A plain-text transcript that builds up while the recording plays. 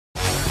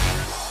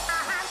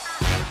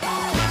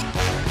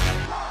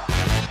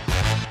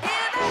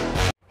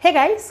Hey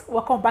guys,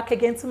 welcome back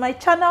again to my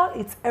channel.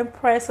 It's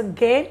Empress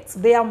again.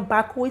 Today I'm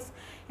back with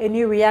a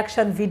new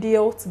reaction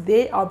video.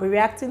 Today I'll be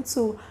reacting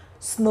to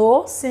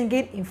Snow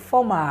singing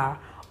Informer.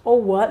 Oh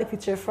well, if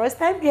it's your first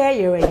time here,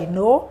 you already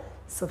know.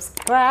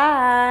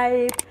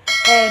 Subscribe.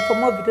 And for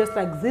more videos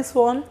like this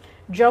one,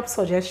 drop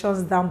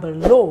suggestions down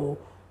below.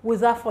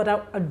 Without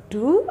further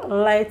ado,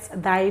 let's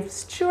dive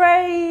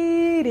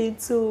straight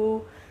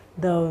into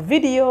the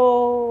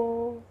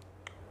video.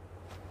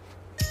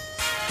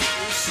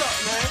 What's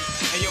up, man?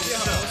 Hey, yo,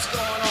 what's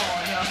going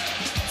on, yo?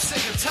 I'm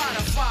sick and tired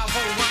of 5-0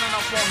 running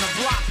up on the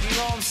block, you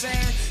know what I'm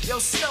saying? Yo,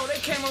 Snow,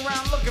 they came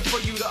around looking for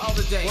you the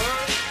other day.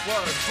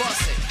 Word,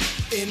 bust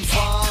it.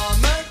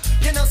 Informer,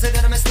 you know, say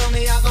that I'm a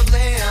snowman, I go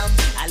blame.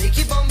 I like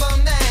you bum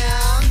bum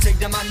down. Take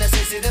the man that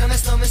say that I'm a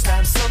snowman,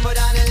 stab somewhere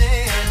down the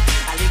lane.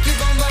 I like you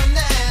bum bum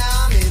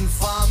down.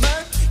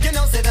 Informer, you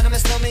know, say that I'm a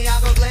snowman,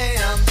 I go blame.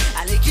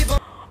 I like you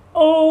bum.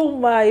 Oh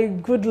my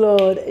good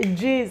Lord,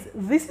 jeez,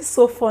 this is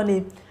so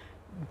funny.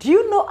 Do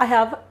you know I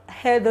have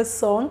heard the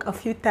song a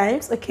few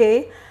times,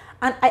 okay?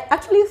 And I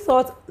actually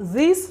thought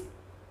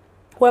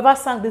whoever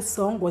sang this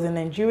song was a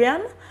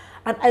Nigerian,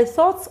 and I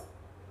thought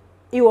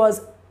it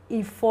was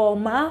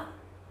Informer.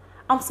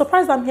 I'm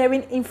surprised I'm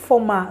hearing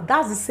Informer.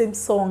 That's the same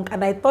song,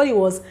 and I thought it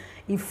was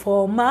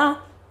Informer.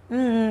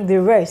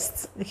 The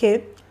rest,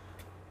 okay?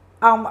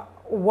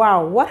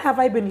 Wow, what have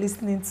I been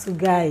listening to,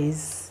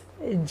 guys?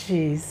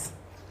 Jeez.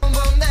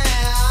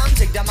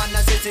 Take the man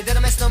that say that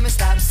I'm a snowman,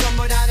 stab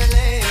somewhere down the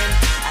lane.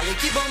 I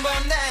like you bum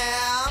bum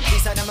down.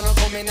 These are them gonna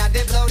come in and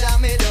they blow down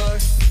my door.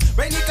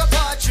 Rain it come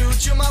pour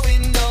through my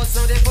window,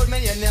 so they put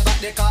me in the back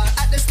the car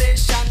at the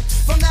station.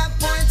 From that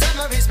point on,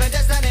 I reach my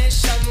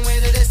destination. Where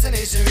the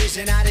destination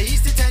region out of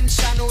east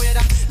detention. Where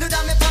them look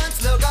down my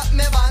pants, look up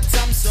my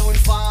bottom. So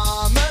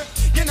Informer,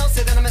 you know,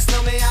 say that I'm a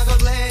snowman, I go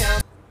blame.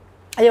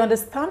 I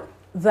understand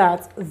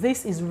that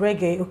this is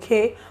reggae,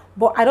 okay?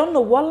 But I don't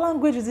know what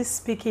language is this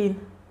speaking.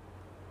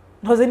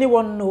 Does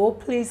anyone know?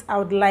 Please, I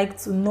would like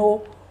to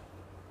know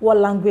what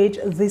language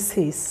this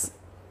is.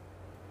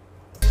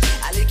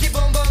 I like you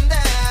bum bum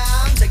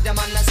down. Take the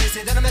man that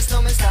say that I'm a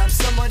snowman, stab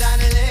somewhere down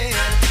the lane.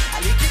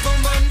 I like you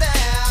bum bum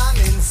down.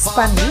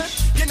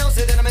 Spanish. You know,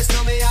 say that I'm a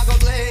snowman, I go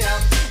blame.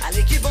 I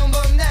like you bum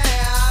bum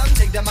down.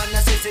 Take the man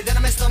that say that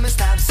I'm a snowman,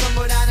 stab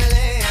somewhere down the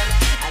lane.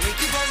 I like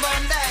you bum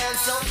bum down.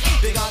 So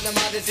big on them,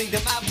 they think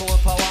them have more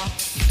power.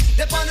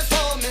 They on the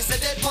phone, me say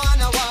they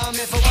wanna want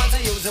me for once I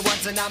use it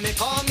once and now me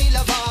call me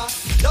lover.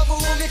 Lover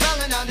who me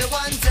calling on the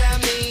one tell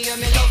me and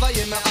me lover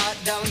in my heart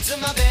down to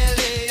my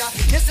belly.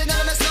 Yes, and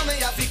I'm a snowman,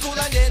 I feel cool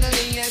and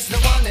deadly. It's the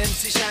one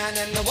MC Shine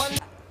and the one.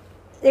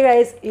 Hey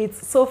guys,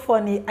 it's so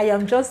funny. I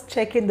am just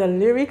checking the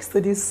lyrics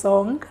to this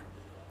song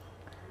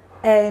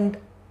and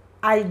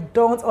I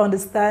don't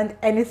understand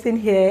anything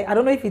here. I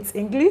don't know if it's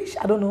English.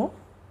 I don't know.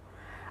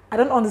 I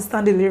don't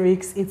understand the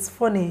lyrics. It's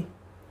funny.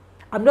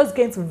 I'm just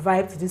going to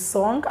vibe to this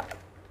song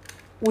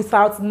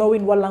without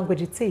knowing what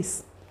language it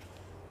is.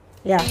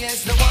 Yeah.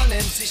 Yes, the one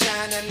MC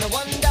Shine and the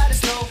one that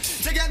is snow.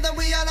 Together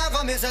we all have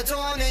a Mr.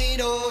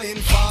 Tornado.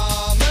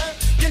 Informer,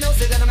 you know,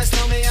 say that I'm a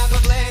snowman, I go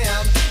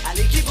blame. I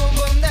like you boom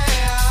boom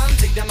down.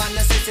 Take the man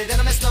that say that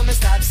I'm a snowman,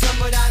 stab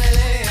somewhere down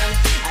the lane.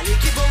 I like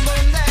you boom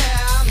boom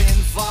down.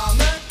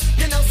 Informer,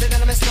 you know, say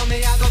that I'm a snowman,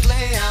 I go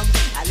blame.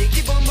 I like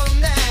you boom boom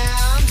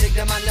down. Take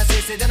the man that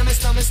say that I'm a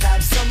snowman, stab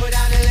somewhere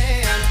down the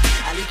lane.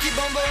 I like you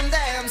boom boom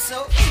down.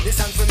 So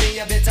listen for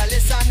me, you better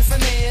listen for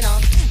me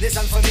now.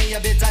 Listen for me, you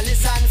better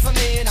listen for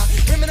me now.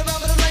 Bring me the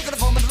rubber, the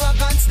microphone, but the rock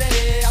on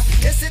steady.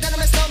 You see that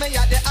I'm a snowman,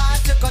 you the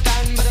art to cut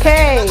down, but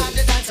I'm not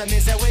the dance. I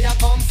mean, say where you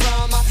come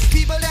from.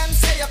 People them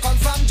say you come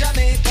from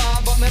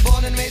Jamaica, but me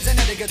born and raised in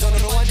the ghetto,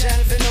 no one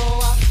tell for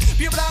no.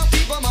 People and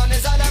people, man,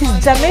 is all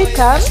I'm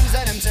Jamaican. Shoes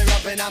and them tear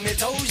up and on me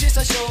toes just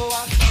to show.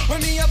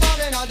 When me a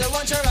ballin' on the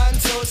one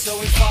Toronto, so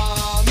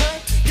Informer,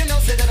 you know,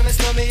 say that I'm a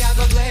snowman, I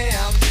go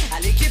blame. I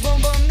like you boom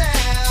boom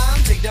down.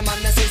 Take the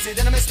man that say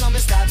that I'm a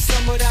snowman, stab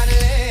somewhere down the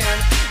lane.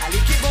 I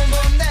like you boom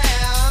boom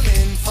down.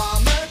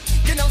 Informer,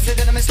 you know, say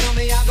that I'm a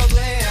snowman, I go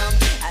blame.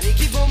 I like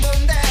you boom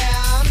boom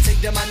down.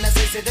 Take the man that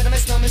say that I'm a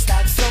snowman,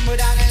 stab somewhere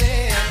down the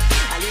lane.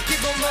 I like you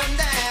boom boom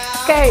down.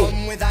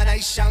 Come with a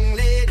nice young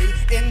lady,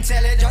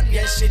 intelligent,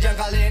 yes, she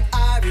jungle in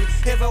Ari.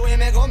 Everywhere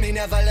me go, me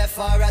never left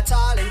for a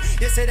tally.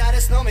 You say that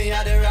it's snow me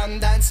at the rum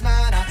dance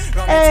man.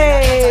 Rum you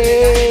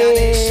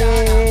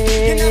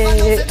never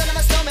know, say that I'm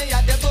a snowman,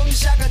 at the boom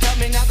shaka. Tell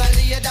me never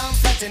lay down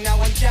flat in a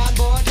one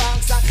cardboard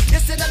box. You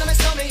say that I'm a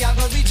snowman, I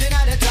go reaching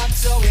at the top.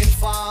 So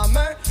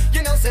Informer,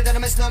 you know, say that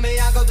I'm a snowman,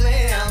 I go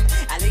blame.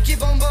 I like you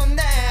boom boom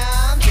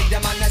down. Take the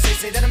man that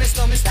say that I'm a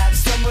snowman, start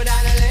stumble down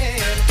the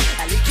lane.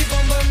 I like you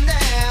boom boom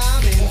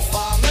down.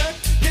 Informer,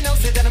 you know,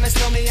 say that I'm a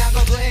snowman, I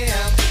go blame.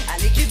 I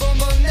like you boom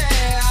boom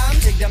down.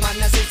 Take the man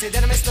that say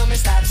that I'm a snowman,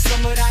 start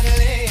stumble down the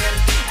lane.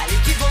 I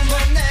like you boom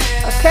boom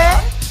down. Okay.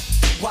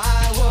 Why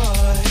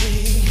would?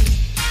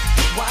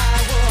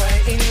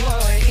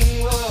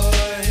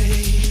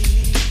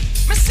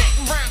 Me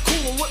sitting round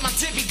cool with my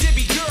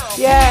dibby girl.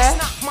 Yeah.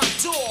 Police knock my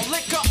door,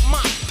 lick up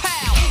my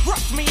pal.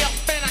 Rough me up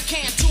and I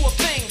can't do a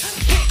thing.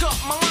 Pick up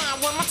my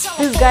line when my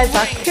telephone These guys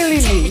are rings.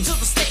 killing Take me. me to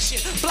the station.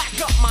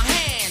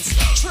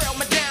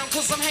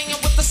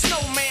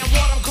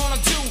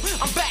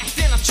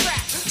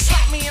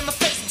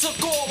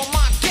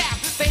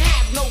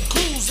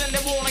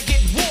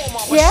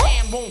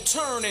 gon'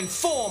 turn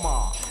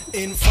informer.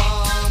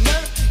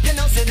 Informer, you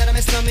know, say that I'm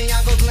a slummy,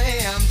 I go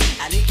glam.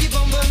 I need keep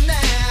on bum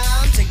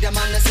down. Take the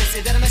man that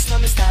say that I'm a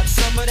slummy, stop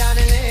somewhere down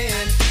the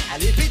lane. I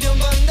need keep on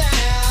bum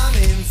down.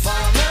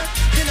 Informer,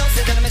 you know,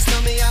 say that I'm a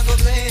slummy, I go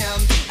glam.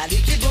 I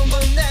need keep on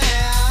bum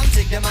down.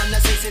 Take the man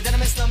that say that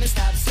I'm a slummy,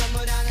 stop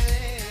somewhere down the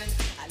lane.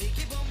 I need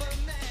keep on bum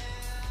down.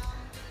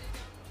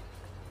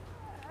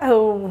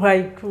 Oh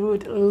my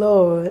good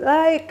Lord.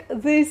 Like,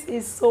 this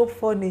is so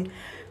funny.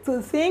 To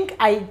think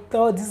I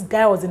thought this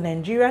guy was a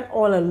Nigerian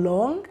all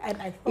along,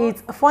 and I thought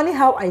it's funny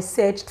how I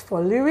searched for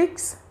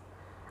lyrics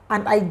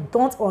and I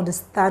don't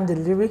understand the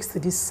lyrics to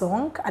this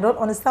song. I don't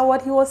understand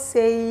what he was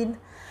saying.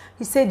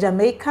 He said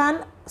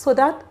Jamaican, so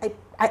that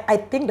I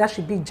think that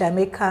should be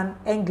Jamaican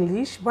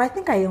English, but I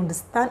think I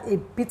understand a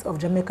bit of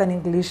Jamaican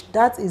English.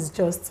 That is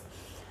just,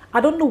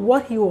 I don't know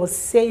what he was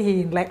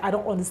saying. Like, I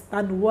don't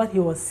understand what he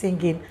was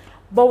singing.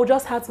 But we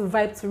just had to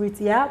vibe to it,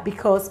 yeah,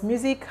 because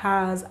music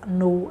has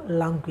no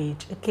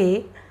language,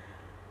 okay?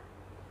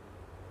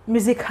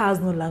 Music has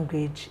no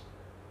language.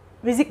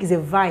 Music is a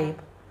vibe.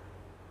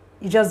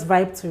 You just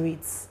vibe to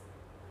it.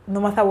 No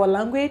matter what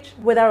language,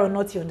 whether or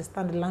not you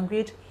understand the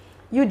language,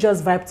 you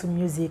just vibe to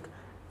music.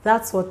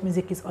 That's what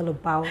music is all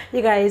about.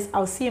 You guys,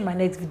 I'll see you in my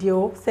next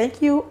video.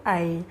 Thank you.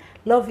 I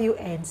love you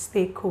and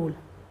stay cool.